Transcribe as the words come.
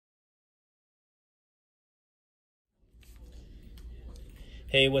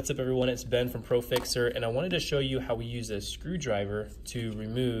Hey, what's up everyone? It's Ben from ProFixer, and I wanted to show you how we use a screwdriver to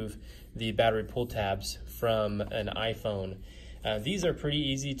remove the battery pull tabs from an iPhone. These are pretty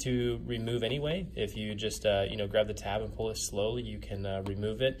easy to remove anyway. If you just grab the tab and pull it slowly, you can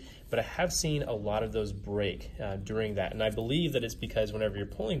remove it. But I have seen a lot of those break during that, and I believe that it's because whenever you're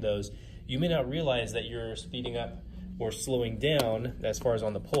pulling those, you may not realize that you're speeding up or slowing down as far as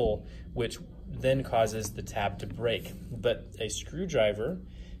on the pull, which then causes the tab to break. But a screwdriver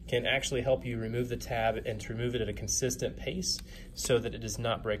can actually help you remove the tab and to remove it at a consistent pace so that it does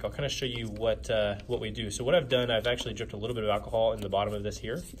not break. I'll kind of show you what we do. So what I've done, I've actually dripped a little bit of alcohol in the bottom of this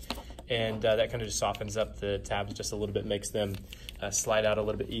here, and that kind of just softens up the tabs just a little bit, makes them slide out a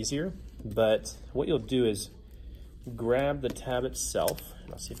little bit easier. But what you'll do is grab the tab itself,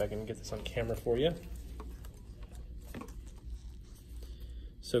 and I'll see if I can get this on camera for you.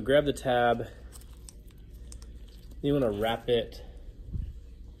 So grab the tab, you want to wrap it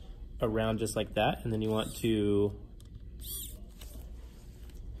around just like that, and then you want to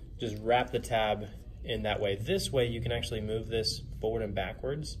just wrap the tab in that way. This way you can actually move this forward and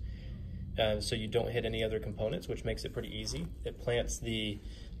backwards so you don't hit any other components, which makes it pretty easy. It plants the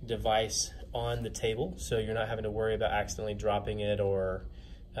device on the table so you're not having to worry about accidentally dropping it, or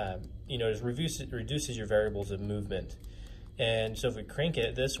just reduces your variables of movement. And so if we crank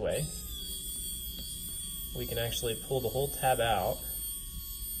it this way, we can actually pull the whole tab out.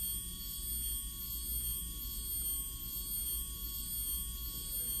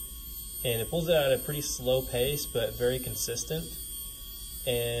 And it pulls it out at a pretty slow pace, but very consistent.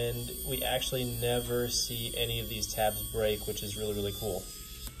 And we actually never see any of these tabs break, which is really, really cool.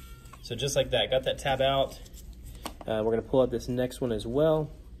 So just like that, got that tab out. We're gonna pull out this next one as well.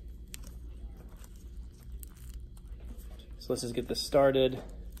 So let's just get this started.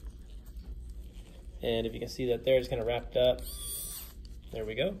 And if you can see that there, it's kind of wrapped up. There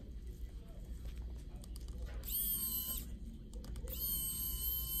we go.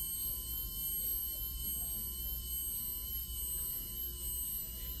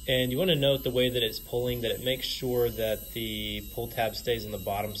 And you want to note the way that it's pulling, that it makes sure that the pull tab stays on the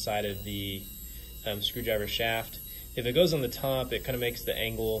bottom side of the screwdriver shaft. If it goes on the top, it kind of makes the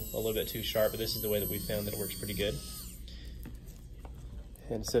angle a little bit too sharp, but this is the way that we found that it works pretty good.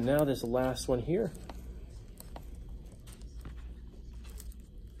 And so now this last one here.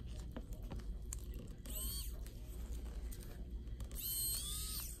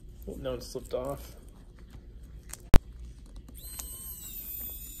 Oh, no, it slipped off.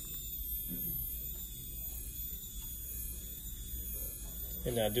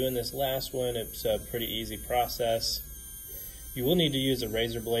 And now doing this last one, it's a pretty easy process. You will need to use a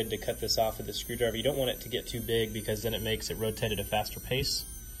razor blade to cut this off with the screwdriver. You don't want it to get too big because then it makes it rotate at a faster pace.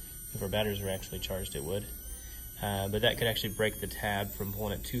 If our batteries were actually charged, it would. But that could actually break the tab from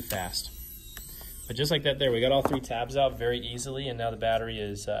pulling it too fast. But just like that there, we got all three tabs out very easily, and now the battery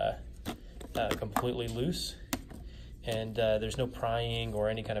is completely loose. And there's no prying or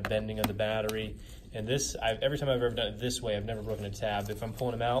any kind of bending of the battery. And this, every time I've ever done it this way, I've never broken a tab. If I'm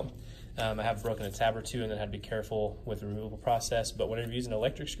pulling them out, I have broken a tab or two and then had to be careful with the removal process. But whenever you use an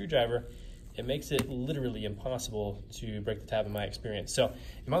electric screwdriver, it makes it literally impossible to break the tab in my experience. So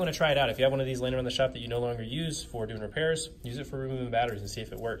you might want to try it out. If you have one of these laying around the shop that you no longer use for doing repairs, use it for removing batteries and see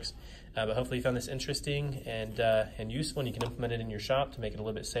if it works. But hopefully you found this interesting and useful, and you can implement it in your shop to make it a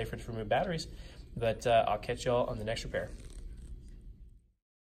little bit safer to remove batteries. But I'll catch y'all on the next repair.